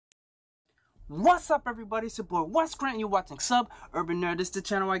What's up, everybody? It's your boy Wes Grant. You're watching Sub Urban Nerd. This is the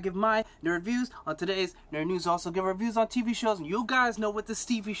channel where I give my nerd reviews. On today's Nerd News, I also give reviews on TV shows. And you guys know what this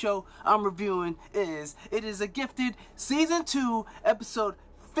TV show I'm reviewing is. It is a Gifted Season 2, Episode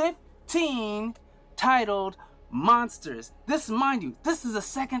 15, titled Monsters. This, mind you, this is the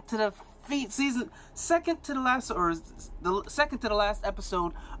second to the last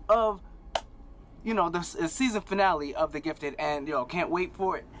episode of, you know, the season finale of The Gifted, and can't wait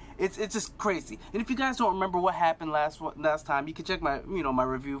for it. It's just crazy. And if you guys don't remember what happened last time, you can check my my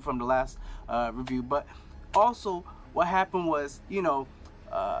review from the last review. But also, what happened was, what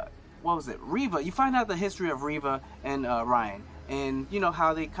was it? Reeva. You find out the history of Reeva and Ryan, and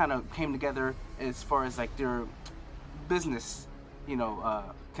how they kind of came together as far as like their business,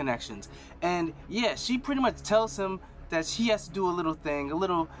 connections. And yeah, she pretty much tells him that she has to do a little thing, a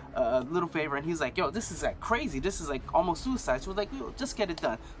little favor, and he's like, yo, this is like crazy, this is like almost suicide. So we're like, yo, just get it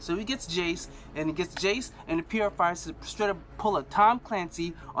done. So he gets Jace, and the purifiers to straight up pull a Tom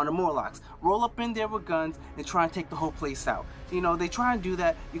Clancy on the Morlocks, roll up in there with guns, and try and take the whole place out. They try and do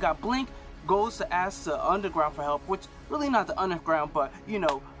that. You got Blink goes to ask the Underground for help, which really not the Underground, but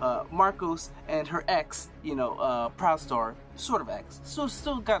Marcos and her ex, Proudstar, sort of ex, so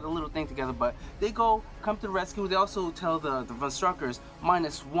still got a little thing together, but they come to the rescue. They also tell the Von Struckers,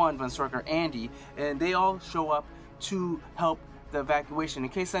 -1 Von Strucker, Andy, and they all show up to help the evacuation in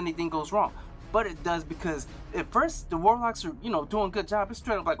case anything goes wrong. But it does, because at first the Warlocks are doing a good job. It's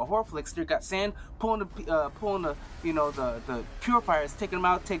straight up like a horror flick. They got Sand pulling the purifiers, taking them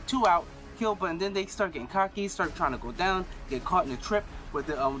out, take 2 out, kill, but and then they start getting cocky, start trying to go down, get caught in a trip where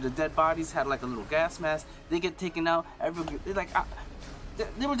the dead bodies had like a little gas mask. They get taken out.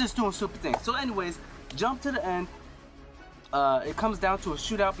 They were just doing stupid things. So anyways, jump to the end. It comes down to a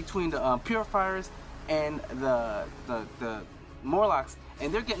shootout between the purifiers and the Morlocks,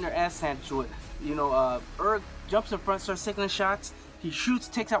 and they're getting their ass handed to it. Erg jumps in front, starts taking the shots. He shoots,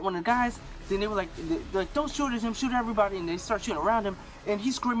 takes out one of the guys. Then they were like, don't shoot at him, shoot at everybody. And they start shooting around him. And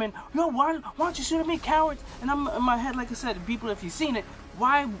he's screaming, yo, why don't you shoot at me, cowards? And I'm in my head, like I said, people, if you've seen it,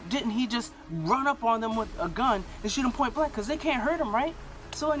 why didn't he just run up on them with a gun and shoot him point blank? Because they can't hurt him, right?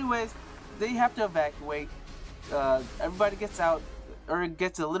 So anyways, they have to evacuate. Everybody gets out. Erg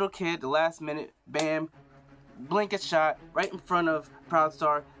gets a little kid, the last minute, bam. Blink gets shot right in front of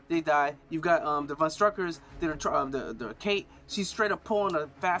Proudstar. They die. You've got the Von Struckers, the Kate. She's straight up pulling a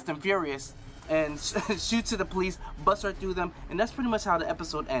Fast and Furious and shoots at the police, busts right through them, and that's pretty much how the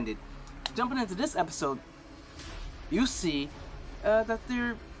episode ended. Jumping into this episode, you see that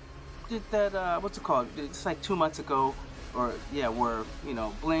what's it called? It's like 2 months ago, or yeah, where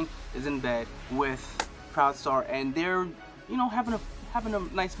Blink is in bed with Proudstar, and they're having a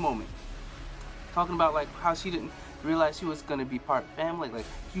nice moment, talking about like how she didn't realize she was gonna be part of family. Like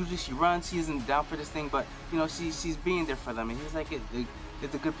usually she runs, she isn't down for this thing, but she's being there for them, and he's like,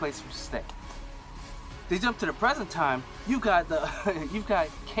 it's a good place to stay. They jump to the present time. You've got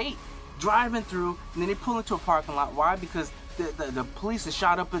Kate driving through, and then they pull into a parking lot. Why? Because the police have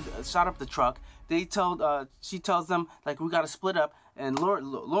shot up the truck. She tells them like, we gotta split up, and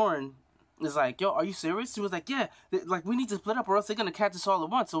Lauren is like, yo, are you serious? She was like, yeah, like we need to split up or else they're gonna catch us all at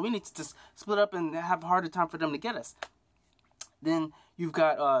once. So we need to just split up and have a harder time for them to get us. Then you've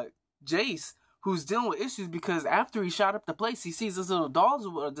got Jace, who's dealing with issues because after he shot up the place, he sees this little dolls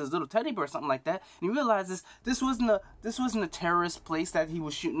or this little teddy bear or something like that, and he realizes this wasn't a terrorist place that he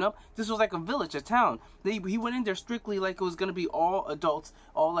was shooting up. This was like a village, a town. He went in there strictly like it was gonna be all adults,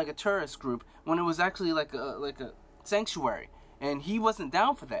 all like a terrorist group, when it was actually like a sanctuary, and he wasn't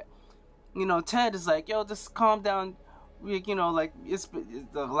down for that. Ted is like, yo, just calm down. Like it's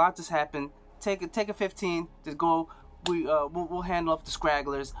a lot just happened. Take a 15. Just go. We'll handle off the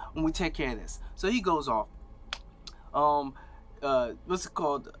scragglers when we take care of this. So he goes off. What's it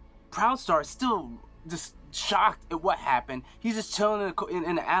called? Proudstar is still just shocked at what happened. He's just chilling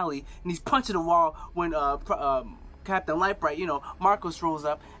in the alley, and he's punching the wall when Captain Lightbright, Marcos rolls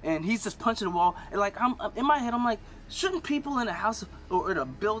up, and he's just punching the wall. And like, I'm in my head, I'm like, shouldn't people in a house or in a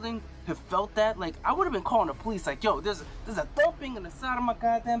building have felt that? Like, I would have been calling the police, like, yo, there's a thumping in the side of my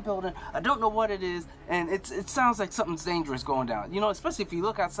goddamn building. I don't know what it is, and it sounds like something's dangerous going down. Especially if you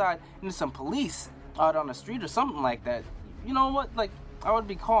look outside and there's some police out on the street or something like that. You know what? Like, I would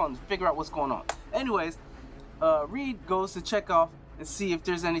be calling to figure out what's going on. Anyways, Reed goes to check off and see if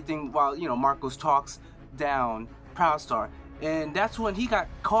there's anything while Marcos talks down Proudstar, and that's when he got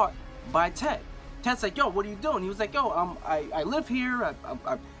caught by Ted. Ted's like, yo, what are you doing? He was like, yo, I live here. Like,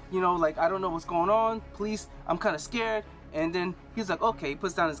 I don't know what's going on. Police, I'm kind of scared. And then he's like, okay, he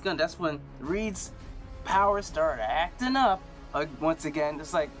puts down his gun. That's when Reed's powers started acting up, once again,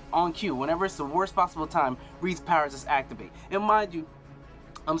 it's like on cue. Whenever it's the worst possible time, Reeve's powers just activate. And mind you,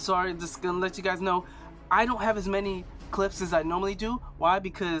 I'm sorry, just gonna let you guys know, I don't have as many clips as I normally do. Why?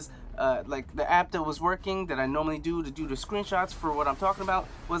 Because like the app that was working that I normally do to do the screenshots for what I'm talking about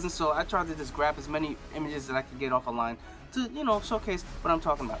wasn't, so I tried to just grab as many images that I could get off a line to, you know, showcase what I'm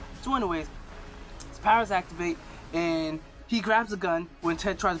talking about. So anyways, his powers activate and he grabs a gun when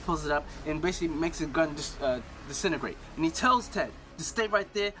Ted tries to pull it up and basically makes the gun disintegrate. And he tells Ted, just stay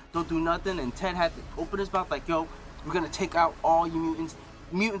right there, don't do nothing. And Ted had to open his mouth like, yo, we're gonna take out all you mutants.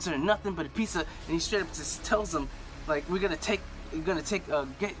 Mutants are nothing but a piece of, and he straight up just tells them, like, we're gonna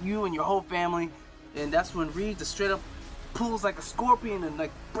get you and your whole family. And that's when Reeve just straight up pulls like a scorpion and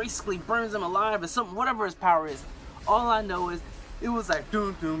like basically burns him alive or something, whatever his power is. All I know is it was like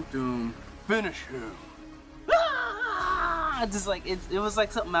doom doom doom, finish him. Just like it was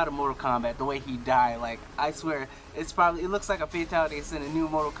like something out of Mortal Kombat, the way he died. Like, I swear, it looks like a fatality. It's in a new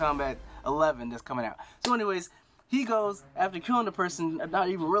Mortal Kombat 11 that's coming out. So anyways, he goes, after killing the person, not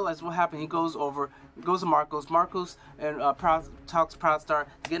even realize what happened, he goes to Marcos and talks Proudstar,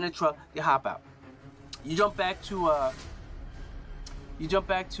 get in the truck, they hop out. You jump back to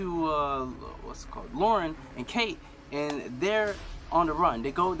what's it called, Lauren and Kate, and they're on the run.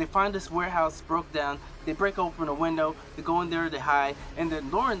 They find this warehouse broke down, they break open a window, they go in there, they hide, and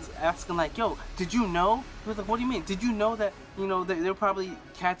then Lauren's asking like, yo, did you know? He was like, what do you mean? Did you know that, you know, they'll probably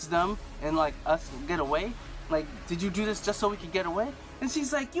catch them and like us get away? Like, did you do this just so we could get away? And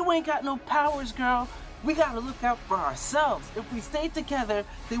she's like, you ain't got no powers, girl. We gotta look out for ourselves. If we stayed together,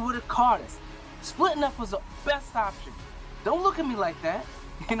 they would have caught us. Splitting up was the best option. Don't look at me like that,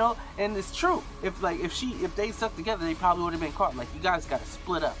 you know. And it's true. If they stuck together, they probably would have been caught. Like, you guys gotta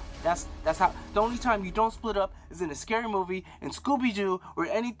split up. That's how. The only time you don't split up is in a scary movie, in Scooby-Doo, or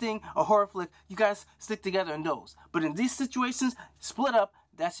anything, a horror flick. You guys stick together in those. But in these situations, split up.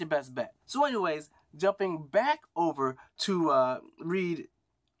 That's your best bet. So, anyways, jumping back over to Reed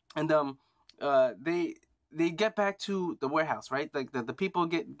and they get back to the warehouse, right? Like the people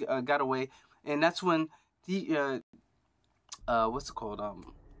got away, and that's when the what's it called?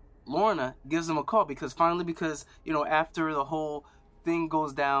 Lorna gives them a call because you know, after the whole thing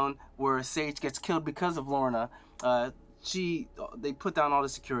goes down where Sage gets killed because of Lorna, they put down all the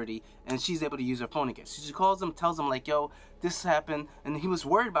security and she's able to use her phone again. So she calls them, tells them like, yo, this happened, and he was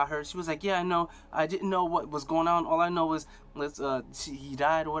worried about her. She was like, yeah, I know, I didn't know what was going on. All I know was he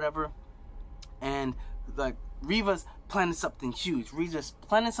died or whatever. And like Reeva's planning something huge. Reeva's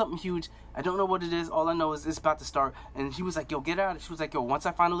planning something huge. I don't know what it is. All I know is it's about to start. And he was like, yo, get out. She was like, yo, once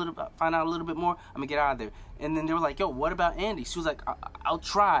I find out a little bit more, I'm gonna get out of there. And then they were like, yo, what about Andy? She was like, I'll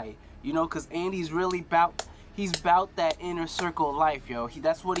try, you know, because Andy's really he's about that inner circle life, yo.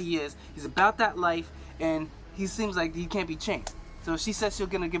 That's what he is. He's about that life, and he seems like he can't be changed. So she says she's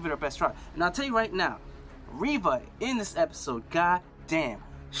gonna give it her best try. And I'll tell you right now, Reeva in this episode, god damn,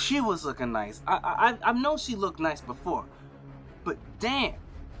 she was looking nice. I've known she looked nice before, but damn,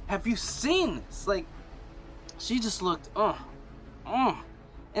 have you seen this? Like, she just looked, and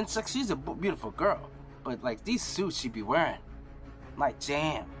it's like she's a beautiful girl, but like these suits she be wearing, like,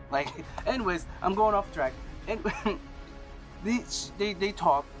 damn. Like, anyways, I'm going off track. And they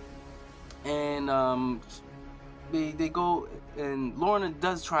talk, and they go, and Lorna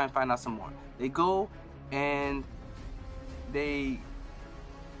does try and find out some more. They go and they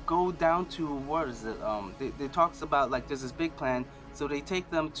go down to, what is it? They talks about like there's this big plan, so they take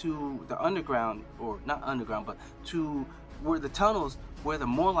them to the underground, or not underground, but to where the tunnels where the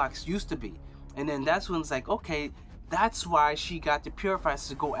Morlocks used to be. And then that's when it's like, okay, that's why she got the purifiers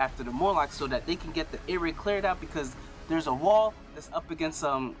to go after the Morlocks, so that they can get the area cleared out, because there's a wall that's up against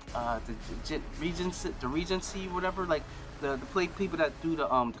the Regency, whatever, like the people that do the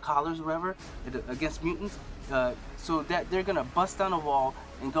collars or whatever, against mutants, so that they're gonna bust down a wall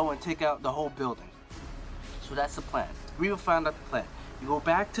and go and take out the whole building. So that's the plan. Reeva found out the plan. You go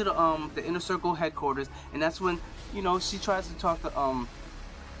back to the Inner Circle headquarters, and that's when, you know, she tries to talk to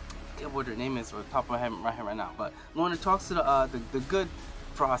what her name is, or top of my head right now, but Lorna talks to the good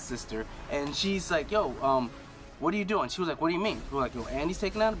Frost sister, and she's like, yo, what are you doing? She was like, what do you mean? We were like, yo, Andy's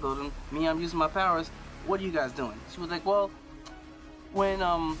taking out the building, me, I'm using my powers, what are you guys doing? She was like, well, when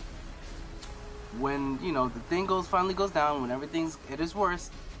you know, the thing finally goes down, when everything's at its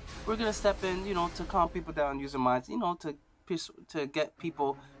worst, we're gonna step in, you know, to calm people down, use their minds, you know, to get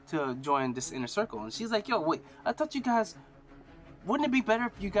people to join this Inner Circle. And she's like, yo, wait, I thought you guys, wouldn't it be better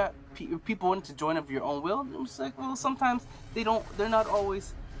if you got if people wanted to join of your own will? And it's like, well, sometimes they're not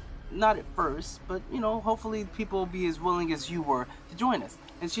always not at first, but you know, hopefully people will be as willing as you were to join us.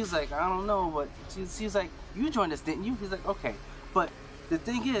 And she's like, I don't know, but she's like, you joined us, didn't you? He's like, okay. But the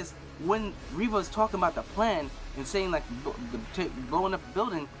thing is, when Reeva was talking about the plan and saying like blowing up the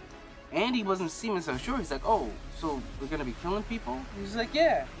building, Andy wasn't seeming so sure. He's like, oh, so we're gonna be killing people? He's like,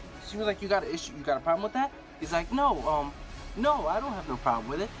 yeah. She was like, you got a problem with that? He's like, no, no, I don't have no problem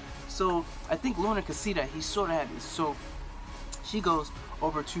with it. So I think Lorna could see that he sort of had this. So she goes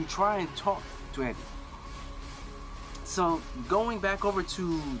over to try and talk to Andy. So going back over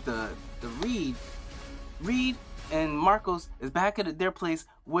to the Reed and Marcos is back at their place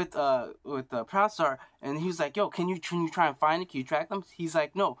with Proudstar, and he's like, yo, can you try and find it? Can you track them? He's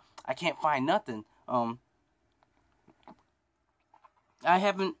like, no, I can't find nothing. I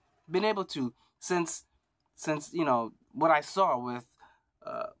haven't been able to since you know what I saw with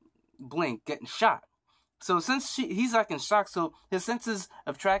Blink getting shot. So since he's like in shock, so his senses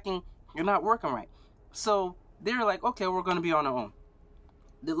of tracking are not working right. So they're like, okay, we're gonna be on our own.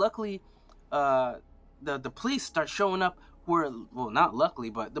 Luckily, the police start showing up where, well, not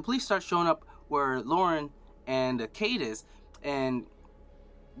luckily, but the police start showing up where Lauren and Kate is, and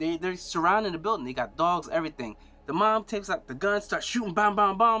they're surrounding the building. They got dogs, everything. The mom takes out the gun, starts shooting, bomb,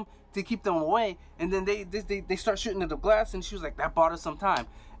 bomb, bomb, to keep them away, and then they start shooting at the glass, and she was like, that bought us some time.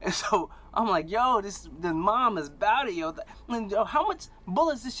 And so I'm like, yo, the mom is about it, yo. And yo, how much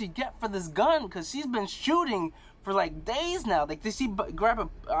bullets did she get for this gun? Because she's been shooting for like days now. Like, did she grab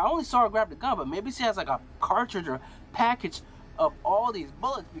I only saw her grab the gun, but maybe she has like a cartridge or package of all these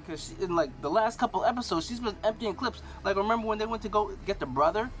bullets, because in like the last couple episodes she's been emptying clips. Like, remember when they went to go get the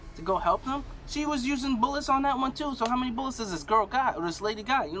brother to go help them? She was using bullets on that one too. So how many bullets does this girl got, or this lady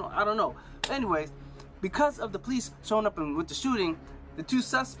got? You know, I don't know. But anyways, because of the police showing up with the shooting, the two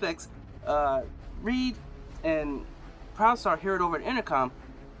suspects, Reed and Proudstar, hear it over the intercom,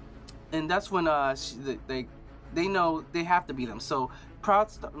 and that's when they know they have to beat them. So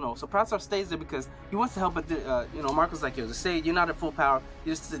Proudstar stays there because he wants to help, but you know, Marco's like, yo, just stay, you're not at full power,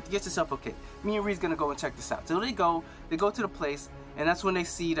 just get yourself okay. Me and Reed's gonna go and check this out. So they go to the place, and that's when they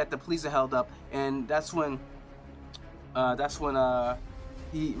see that the police are held up, and that's when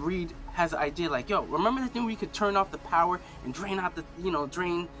Reed has an idea like, yo, remember that thing where you could turn off the power and drain out the, you know,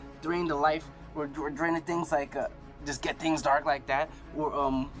 drain the life, or drain the things like just get things dark like that, or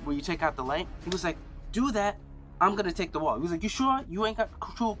where you take out the light? He was like, do that, I'm gonna take the wall. He was like, you sure you ain't got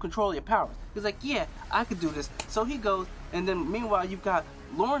control of your powers? He was like, yeah, I could do this. So he goes, and then meanwhile you've got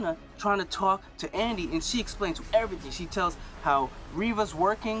Lorna trying to talk to Andy, and she explains everything. She tells how Reeva's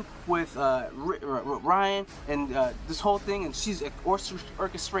working with Ryan and this whole thing, and she's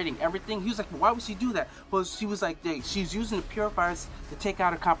orchestrating everything. He was like, why would she do that? Well, she was like, she's using the purifiers to take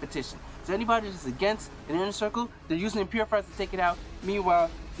out her competition. So anybody that's against an inner circle, they're using the purifiers to take it out.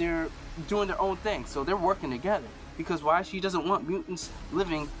 Meanwhile, they're doing their own thing. So they're working together. Because why? She doesn't want mutants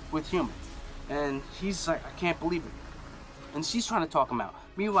living with humans. And he's like, I can't believe it. And she's trying to talk him out.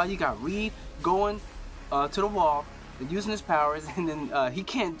 Meanwhile, you got Reed going to the wall and using his powers, and then he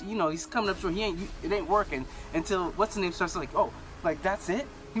can't, you know, he's coming up short. It ain't working until what's the name starts like, oh, like that's it?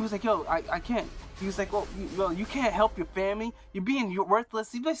 He was like, yo, I can't. He was like, well, you can't help your family. You're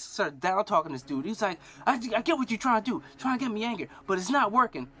worthless. He basically started down talking this dude. He's like, I get what you're trying to do, trying to get me angry, but it's not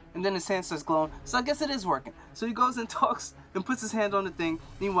working. And then his hand starts glowing. So I guess it is working. So he goes and talks and puts his hand on the thing.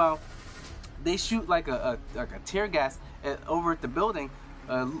 Meanwhile, they shoot like a tear gas over at the building.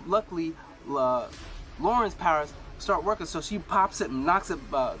 Luckily, Lauren's powers start working, so she pops it and knocks it.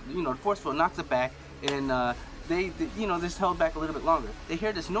 You know, the force field knocks it back, and they you know, they're held back a little bit longer. They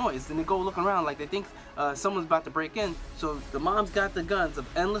hear this noise, and they go looking around like they think someone's about to break in. So the mom's got the guns of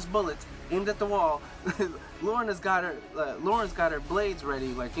endless bullets aimed at the wall. Lauren's got her blades ready,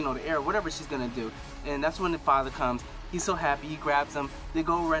 like, you know, the air, whatever she's gonna do. And that's when the father comes. He's so happy, he grabs them, they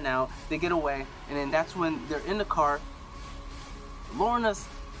go run out, they get away, and then that's when they're in the car. Lorna's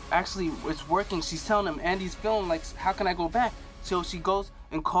actually, it's working. She's telling him, Andy's feeling like, how can I go back? So she goes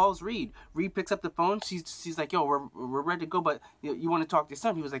and calls Reed. Reed picks up the phone. She's like, yo, we're ready to go, but you want to talk to your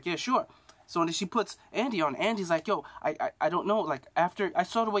son? He was like, yeah, sure. So then she puts Andy on. Andy's like, yo, I don't know. Like, after I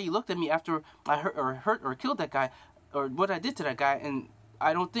saw the way you looked at me after I hurt or killed that guy, or what I did to that guy, and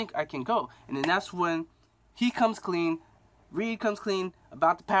I don't think I can go. And then that's when he comes clean. Reed comes clean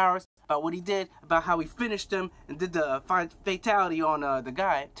about the powers, about what he did, about how he finished him and did the fatality on the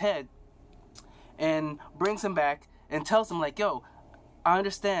guy, Ted, and brings him back and tells him like, yo, I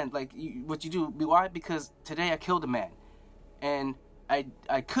understand like what you do. Why? Because today I killed a man, and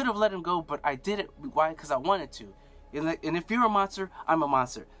I could have let him go, but I did it. Why? Because I wanted to. And if you're a monster, I'm a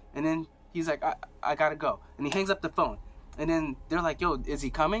monster. And then he's like, I gotta go. And he hangs up the phone. And then they're like, yo, is he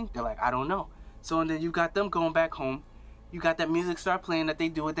coming? They're like, I don't know. So and then you got them going back home. You got that music start playing that they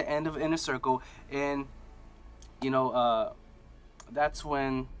do at the end of Inner Circle. And, you know, that's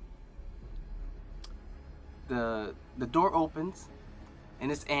when the door opens.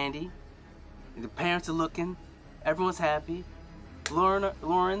 And it's Andy. And the parents are looking. Everyone's happy.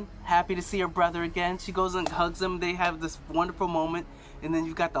 Lauren, happy to see her brother again. She goes and hugs him. They have this wonderful moment. And then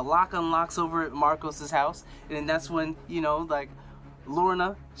you've got the lock unlocks over at Marcos's house. And then that's when, you know, like,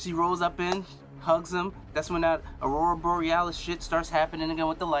 Lorna, she rolls up in, hugs him. That's when that Aurora Borealis shit starts happening again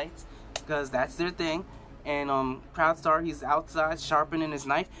with the lights. Because that's their thing. And Proudstar, he's outside sharpening his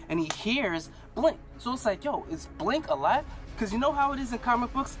knife. And he hears Blink. So it's like, yo, is Blink alive? Because you know how it is in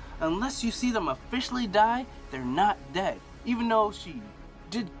comic books? Unless you see them officially die, they're not dead. Even though she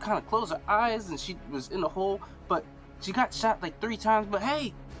did kind of close her eyes and she was in the hole, but she got shot like 3 times. But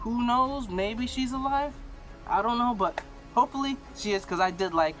hey, who knows? Maybe she's alive. I don't know, but hopefully she is, because I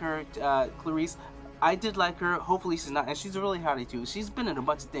did like her, Clarice. I did like her. Hopefully she's not, and she's a really hottie too. She's been in a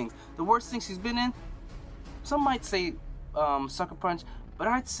bunch of things. The worst thing she's been in, some might say Sucker Punch, but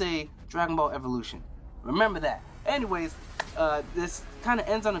I'd say Dragon Ball Evolution. Remember that. Anyways, this kind of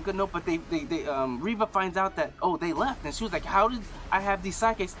ends on a good note, but Reeva finds out that, oh, they left, and she was like, how did I have these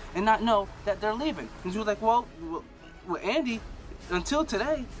psychics and not know that they're leaving? And she was like, well, Andy, until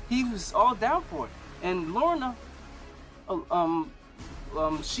today, he was all down for it. And Lorna,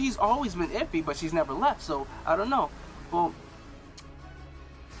 she's always been iffy, but she's never left, so I don't know. Well,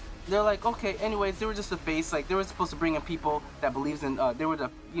 they're like, okay, anyways, they were just a face. Like, they were supposed to bring in people that believes in, they were the,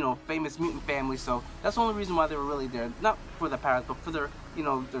 you know, famous mutant family, so that's the only reason why they were really there. Not for their powers, but for their, you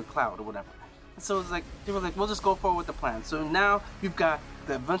know, their cloud or whatever. And so it's like, they were like, we'll just go forward with the plan. So now you've got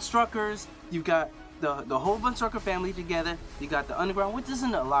the Von Struckers, you've got the whole Von Strucker family together, you got the Underground, which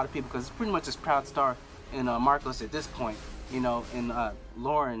isn't a lot of people, because it's pretty much just Proudstar and Marcos at this point, you know, and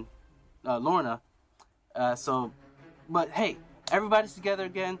Lorna. So, but hey, everybody's together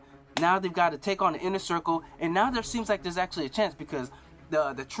again. Now they've got to take on the Inner Circle, and now there seems like there's actually a chance, because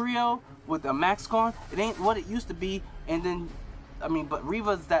the trio with the Max gone, it ain't what it used to be. And then, I mean, but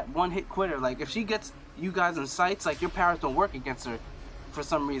Reeva's that one-hit quitter. Like, if she gets you guys in sights, like, your powers don't work against her for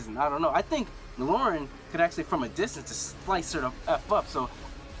some reason. I don't know. I think Lauren could actually, from a distance, just slice her the F up. So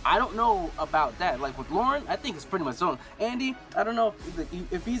I don't know about that. Like, with Lauren, I think it's pretty much zone. Andy, I don't know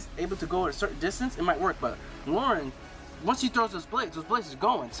if he's able to go at a certain distance, it might work. But Lauren, once she throws those blades are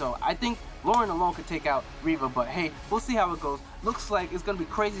going. So I think Lauren alone could take out Reeva. But hey, we'll see how it goes. Looks like it's going to be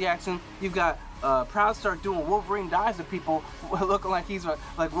crazy action. You've got Proudstar doing Wolverine dives at people, looking like he's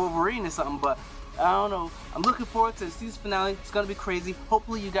like Wolverine or something. But I don't know. I'm looking forward to the season finale. It's going to be crazy.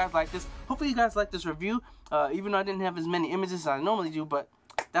 Hopefully you guys like this. Hopefully you guys like this review. Even though I didn't have as many images as I normally do. But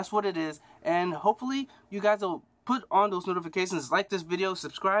that's what it is. And hopefully you guys will put on those notifications, like this video,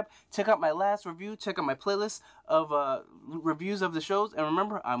 subscribe, check out my last review, check out my playlist of reviews of the shows, and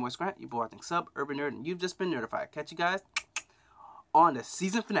remember, I'm Wes Grant, your boy I think sub, urban nerd, and you've just been notified. Catch you guys on the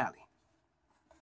season finale.